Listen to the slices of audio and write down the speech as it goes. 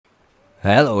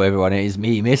Hello everyone, it is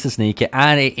me, MrSneakyy,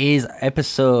 and it is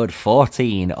episode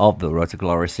 14 of the Road to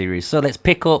Glory series. So let's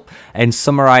pick up and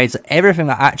summarize everything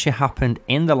that actually happened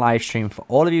in the live stream for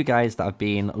all of you guys that have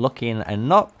been looking and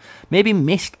not maybe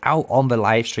missed out on the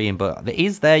live stream, but it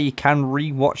is there. You can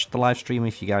re-watch the live stream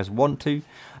if you guys want to.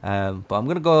 But I'm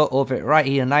going to go over it right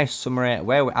here, a nice summary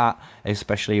where we're at,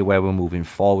 especially where we're moving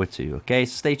forward to. Okay,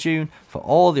 so stay tuned for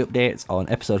all the updates on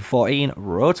episode 14,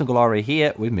 Road to Glory,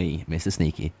 here with me,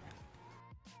 MrSneakyy.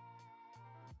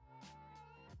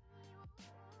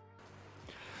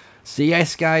 So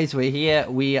yes guys, we're here,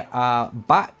 we are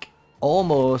back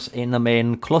almost in the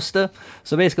main cluster.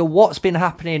 So basically what's been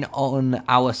happening on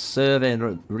our server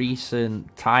in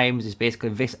recent times is basically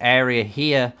this area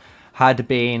here had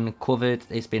been covered.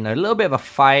 It's been a little bit of a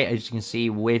fight, as you can see,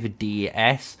 with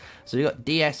DS. So we've got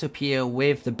DS up here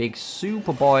with the big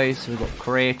super boys. So we've got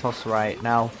Kratos right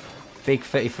now, big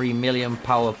 33 million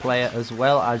power player, as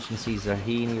well as you can see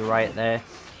Zahini right there.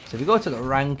 So if you go to the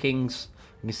rankings,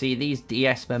 you can see these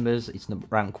DS members, it's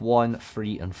rank 1,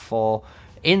 3 and 4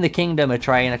 in the kingdom, are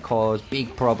trying to cause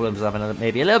big problems, having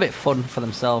maybe a little bit fun for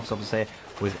themselves, obviously,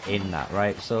 within that,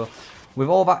 right? So with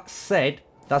all that said,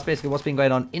 that's basically what's been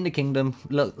going on in the kingdom.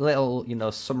 Little, you know,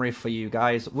 summary for you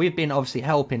guys. We've been obviously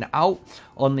helping out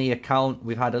on the account.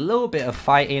 We've had a little bit of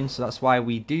fighting, so that's why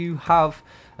we do have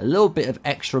a little bit of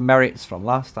extra merits from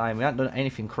last time. We haven't done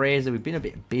anything crazy. We've been a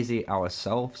bit busy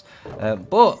ourselves,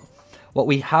 but what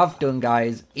we have done,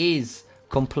 guys, is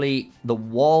complete the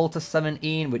wall to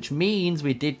 17, which means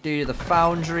we did do the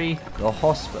foundry, the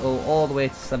hospital, all the way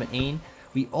to 17.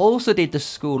 We also did the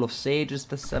School of Sages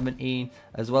to 17,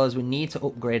 as well as we need to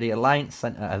upgrade the Alliance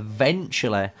Center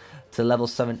eventually to level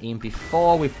 17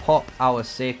 before we pop our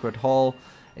Sacred Hall.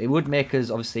 It would make us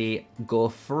obviously go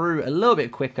through a little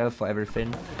bit quicker for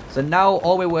everything. So now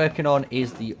all we're working on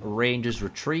is the Rangers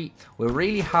Retreat. We're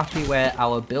really happy where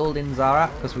our buildings are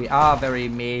at, because we are very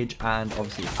mage and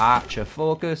obviously archer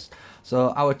focused.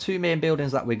 So our two main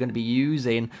buildings that we're going to be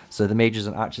using, so the mages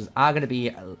and archers, are going to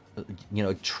be, you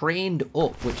know, trained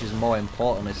up, which is more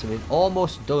important. So we've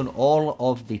almost done all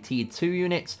of the tier 2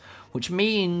 units, which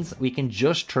means we can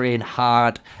just train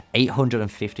hard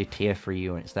 850 tier 3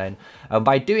 units then.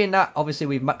 By doing that, obviously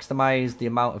we've maximized the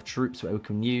amount of troops that we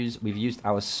can use. We've used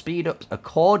our speed ups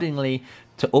accordingly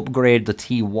to upgrade the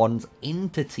T1s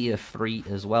into tier 3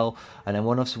 as well. And then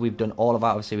once we've done all of that,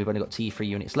 obviously we've only got tier 3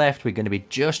 units left. We're going to be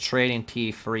just training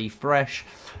tier 3 fresh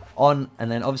on, and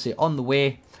then obviously on the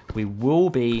way we will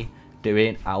be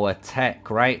doing our tech,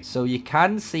 right? So you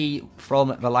can see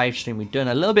from the live stream we've done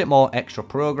a little bit more extra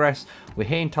progress. We're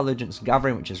here intelligence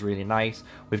gathering, which is really nice.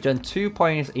 We've done 2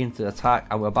 points into attack,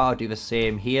 and we're about to do the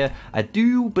same here. I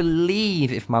do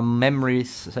believe, if my memory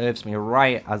serves me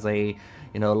right, as a,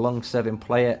 you know, long-serving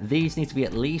player, these need to be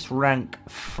at least rank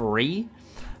 3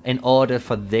 in order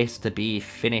for this to be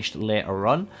finished later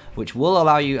on, which will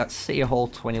allow you at City Hall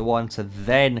 21 to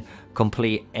then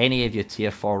complete any of your tier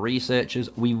 4 researchers.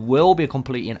 We will be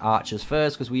completing archers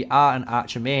first because we are an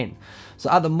archer main.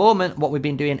 So at the moment, what we've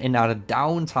been doing in our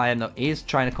downtime though is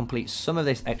trying to complete some of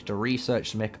this extra research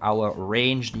to make our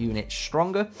ranged units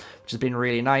stronger, which has been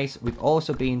really nice. We've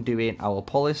also been doing our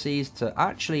policies to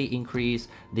actually increase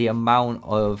the amount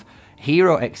of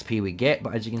hero XP we get,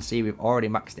 but as you can see we've already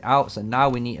maxed it out. So now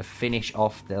we need to finish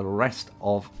off the rest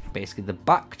of basically the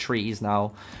back trees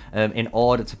now, in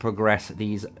order to progress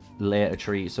these later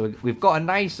trees. So we've got a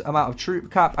nice amount of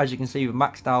troop cap. As you can see, we've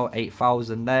maxed out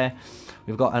 8,000 there.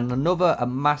 We've got a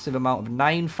massive amount of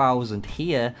 9,000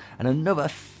 here, and another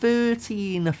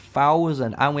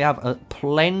 13,000, and we have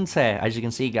plenty, as you can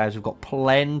see guys, we've got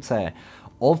plenty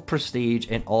of prestige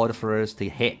in order for us to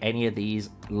hit any of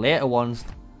these later ones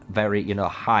very, you know,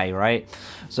 high, right?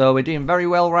 So we're doing very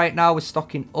well right now. We're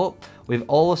stocking up. We've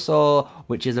also,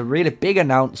 which is a really big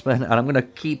announcement, and I'm going to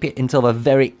keep it until the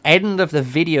very end of the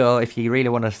video if you really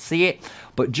want to see it,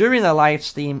 but during the live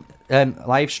stream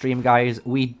guys,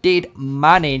 we did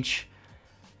manage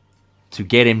to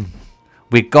get him.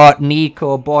 We got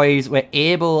Nico, boys. We're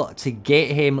able to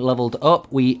get him leveled up.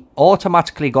 We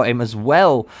automatically got him as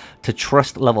well to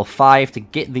trust level 5 to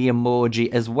get the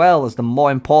emoji, as well as the,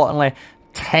 more importantly,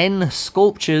 10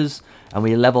 sculptures, and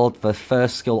we leveled the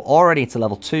first skill already to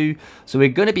level 2. So we're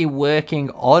going to be working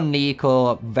on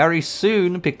Nico very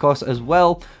soon, because as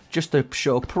well, just to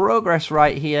show progress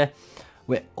right here,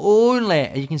 we're only,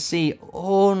 as you can see,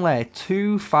 only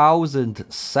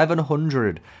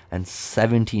 2,700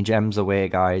 170 gems away,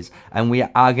 guys. And we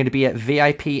are going to be at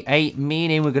VIP 8,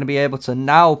 meaning we're going to be able to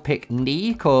now pick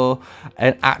Nico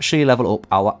and actually level up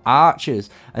our archers.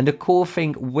 And the cool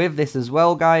thing with this as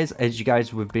well, guys, as you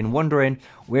guys have been wondering,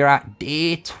 we're at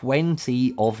day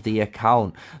 20 of the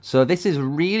account. So this is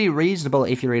really reasonable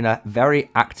if you're in a very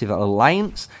active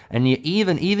alliance, and you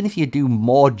even if you do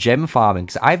more gem farming,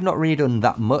 because I've not really done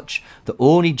that much. The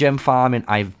only gem farming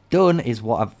I've done is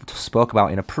what I've spoke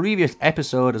about in a previous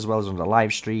episode, as well as on the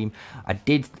live stream. I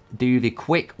did do the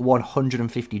quick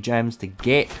 150 gems to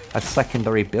get a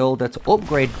secondary builder to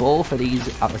upgrade both of these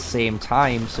at the same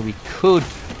time, so we could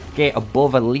get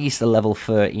above at least a level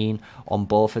 13 on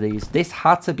both of these. This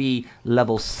had to be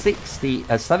level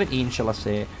 17, shall I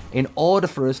say, in order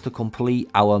for us to complete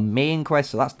our main quest.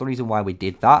 So that's the reason why we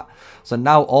did that. So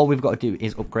now all we've got to do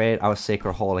is upgrade our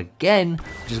Sacred Hall again,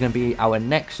 which is going to be our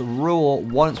next role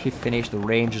once we finish the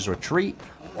Ranger's Retreat,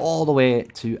 all the way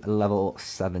to level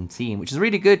 17, which is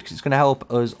really good because it's going to help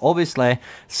us obviously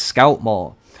scout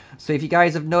more. So if you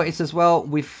guys have noticed as well,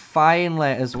 we finally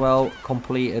as well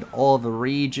completed all the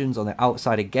regions on the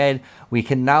outside again. We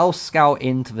can now scout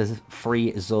into the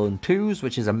 3 zone 2s,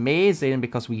 which is amazing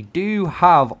because we do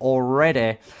have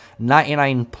already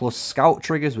 99 plus scout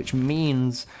triggers, which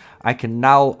means I can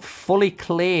now fully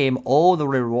claim all the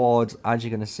rewards, as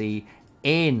you're going to see,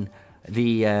 in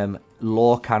the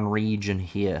Lorcan region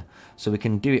here. So we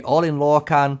can do it all in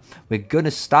Lorcan. We're going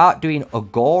to start doing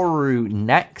Agoru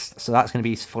next. So that's going to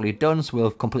be fully done. So we'll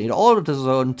have completed all of the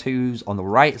zone 2s on the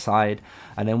right side.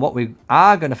 And then what we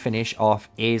are going to finish off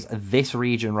is this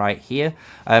region right here.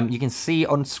 You can see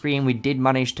on screen we did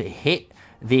manage to hit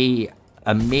the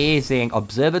amazing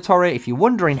observatory. If you're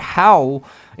wondering how,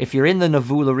 if you're in the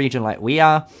Navula region like we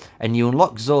are, and you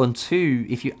unlock zone 2,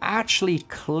 if you actually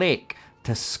click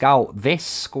to scout this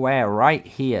square right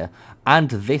here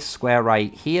and this square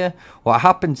right here, what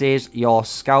happens is your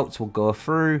scouts will go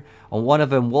through, and one of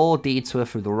them will detour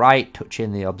through the right,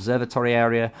 touching the observatory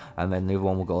area, and then the other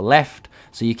one will go left.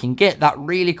 So you can get that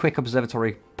really quick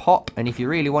observatory pop, and if you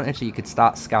really wanted to, you could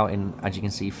start scouting, as you can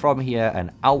see, from here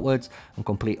and outwards, and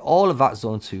complete all of that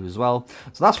zone 2 as well.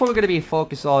 So that's what we're going to be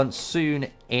focused on soon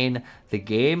in the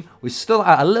game. We're still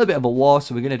at a little bit of a war,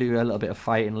 so we're going to do a little bit of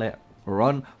fighting later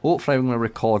on. Hopefully I'm going to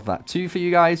record that too for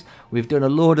you guys. We've done a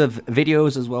load of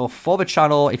videos as well for the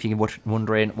channel, if you're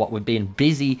wondering what we've been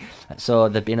busy. So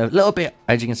there's been a little bit,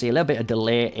 as you can see, a little bit of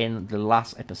delay in the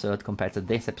last episode compared to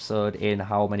this episode in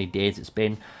how many days it's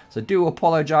been. So do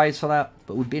apologize for that,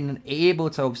 but we've been able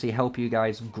to obviously help you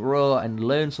guys grow and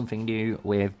learn something new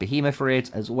with behemoth raids,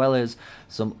 as well as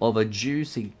some other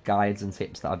juicy guides and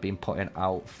tips that I've been putting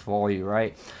out for you,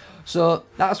 right? So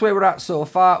that's where we're at so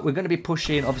far. We're going to be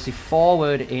pushing obviously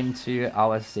forward into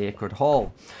our Sacred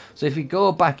Hall. So if we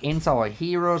go back into our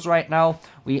heroes right now,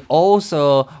 we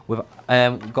also we've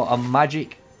got a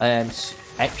magic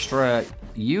extra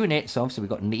unit. So obviously we've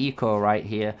got Nico right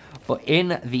here, but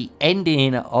in the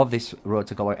ending of this Road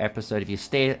to Glory episode, if you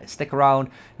stick around,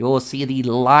 you'll see the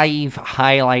live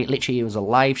highlight. Literally, it was a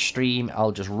live stream.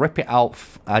 I'll just rip it out.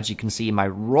 As you can see, my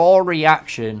raw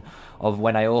reaction of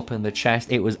when I opened the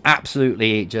chest, it was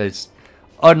absolutely just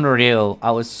unreal.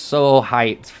 I was so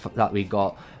hyped that we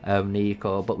got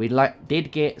Nico, but we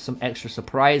did get some extra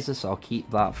surprises, so I'll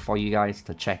keep that for you guys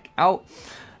to check out.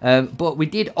 But we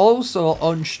did also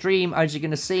on stream, as you're going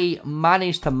to see,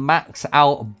 manage to max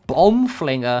out Bomb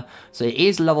Flinger. So it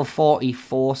is level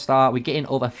 44 star. We're getting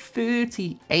over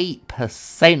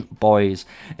 38%, boys,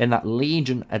 in that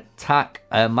Legion attack,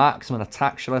 marksman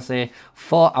attack, shall I say,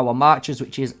 for our marchers,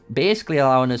 which is basically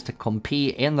allowing us to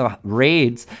compete in the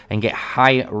raids and get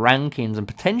high rankings and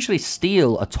potentially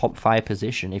steal a top 5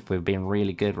 position if we've been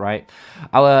really good, right?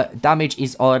 Our damage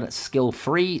is on skill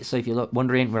 3. So if you're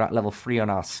wondering, we're at level 3 on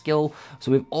our skill,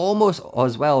 so we've almost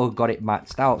as well got it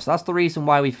maxed out. So that's the reason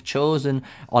why we've chosen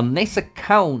on this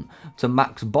account to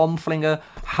max Bomb Flinger.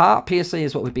 Heart Piercer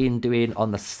is what we've been doing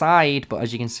on the side, but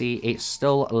as you can see, it's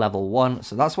still level 1,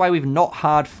 so that's why we've not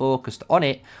hard focused on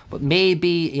it. But maybe,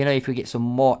 you know, if we get some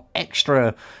more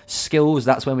extra skills,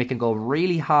 that's when we can go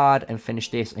really hard and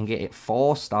finish this and get it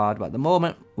 4-starred. But at the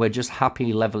moment, we're just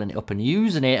happy leveling it up and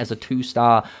using it as a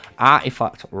 2-star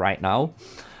artifact right now.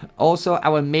 Also,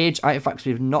 our mage artifacts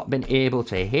we've not been able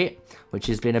to hit, which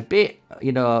has been a bit,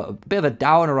 you know, a bit of a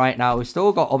downer right now. We've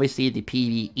still got obviously the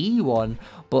PvE one,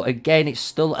 but again, it's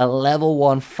still a level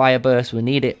 1 fire burst. We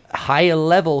need it higher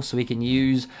level so we can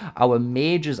use our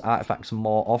mage's artifacts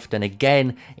more often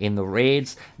again in the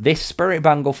raids. This spirit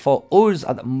bangle for us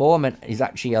at the moment is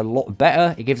actually a lot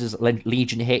better. It gives us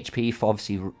Legion HP for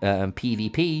obviously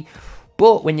PvP.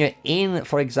 But when you're in,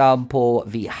 for example,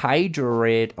 the Hydra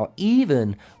raid, or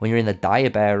even when you're in the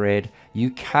Dire Bear raid, you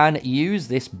can use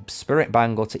this Spirit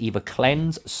Bangle to either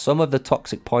cleanse some of the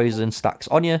toxic poison stacks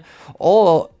on you,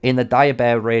 or in the Dire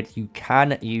Bear raid, you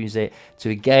can use it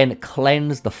to again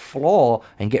cleanse the floor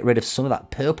and get rid of some of that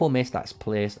purple mist that's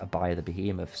placed by the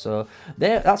behemoth. So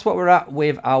that's what we're at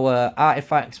with our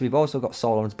artifacts. We've also got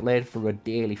Solomon's Blade for a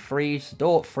daily freeze. So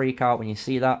don't freak out when you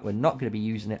see that. We're not going to be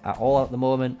using it at all at the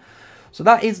moment. So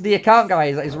that is the account,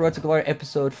 guys. That is Road to Glory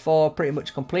episode 4, pretty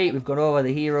much complete. We've gone over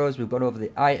the heroes, we've gone over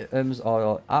the items,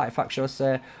 or artifacts, shall I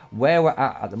say, where we're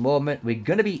at the moment. We're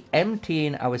going to be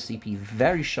emptying our CP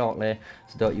very shortly,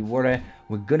 so don't you worry.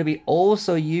 We're going to be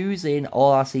also using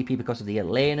all our CP because of the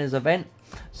Elena's event.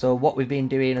 So what we've been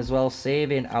doing as well,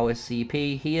 saving our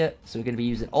CP here. So we're going to be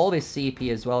using all this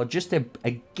CP as well, just to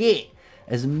get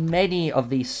as many of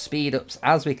these speed ups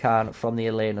as we can from the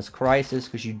Elena's Crisis,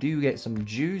 because you do get some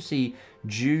juicy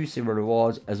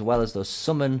rewards, as well as those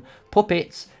summon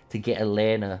puppets to get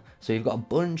Elena. So you've got a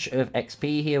bunch of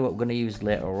XP here, what we're going to use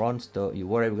later on, so don't you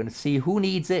worry. We're going to see who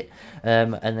needs it,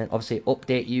 and then obviously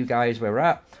update you guys where we're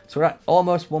at. So we're at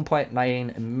almost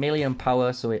 1.9 million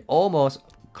power, so we're almost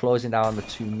closing down the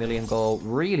 2 million goal.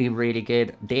 Really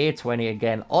good. Day 20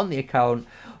 again on the account.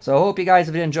 So I hope you guys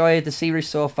have enjoyed the series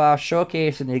so far,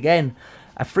 showcasing again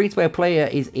a free-to-play player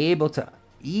is able to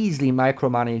easily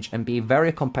micromanage and be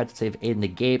very competitive in the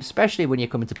game, especially when you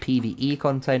come into PvE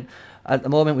content. At the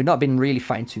moment, we've not been really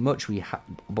fighting too much,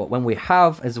 but when we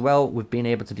have as well, we've been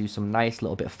able to do some nice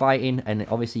little bit of fighting, and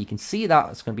obviously you can see that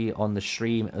it's going to be on the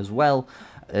stream as well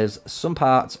as some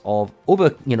parts of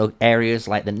other, areas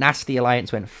like the Nasty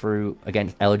Alliance went through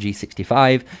against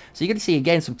LG65. So you're going to see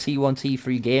again some T1,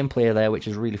 T3 gameplay there, which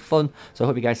is really fun. So I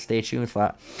hope you guys stay tuned for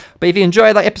that. But if you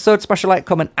enjoyed that episode, smash a like,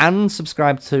 comment, and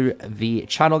subscribe to the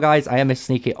channel, guys. I am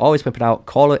MrSneakyy, always pumping out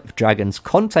Call of Dragons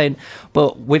content.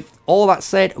 But with all that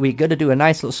said, we're going to do a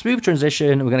nice little smooth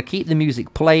transition. We're going to keep the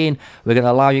music playing. We're going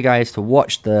to allow you guys to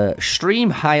watch the stream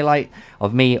highlight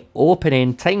of me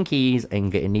opening 10 keys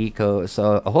and getting Nico.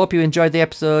 So I hope you enjoyed the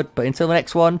episode, but until the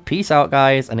next one, peace out,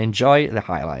 guys, and enjoy the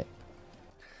highlight.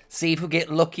 See if we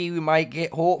get lucky, we might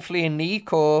get hopefully a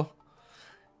Nico.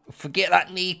 Forget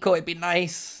that Nico, it'd be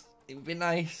nice. It would be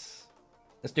nice.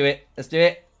 Let's do it. Let's do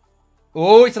it.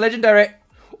 Oh, it's a legendary.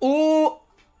 Oh.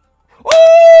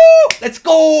 Oh, let's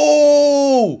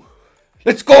go.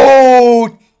 Let's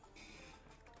go.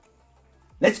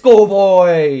 Let's go,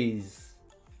 boys.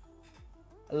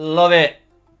 Love it.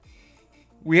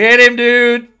 We hit him,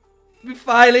 dude. We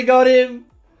finally got him.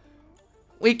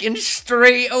 We can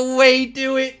straight away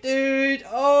do it, dude.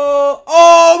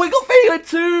 Oh, we got Phelan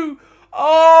too.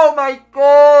 Oh my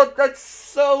god, that's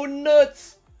so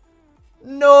nuts.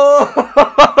 No.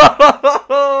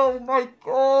 Oh my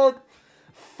god.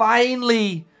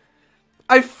 Finally.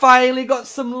 I finally got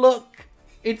some luck.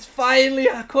 It's finally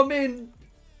coming.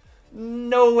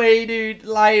 No way, dude.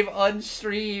 Live on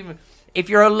stream. If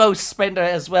you're a low spender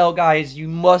as well, guys, you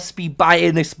must be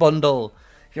buying this bundle.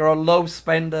 If you're a low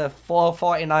spender,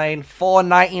 $4.49,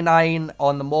 $4.99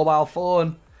 on the mobile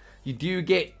phone, you do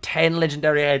get 10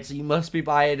 legendary heads, so you must be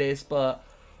buying this. But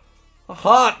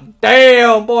hot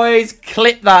damn, boys,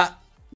 clip that.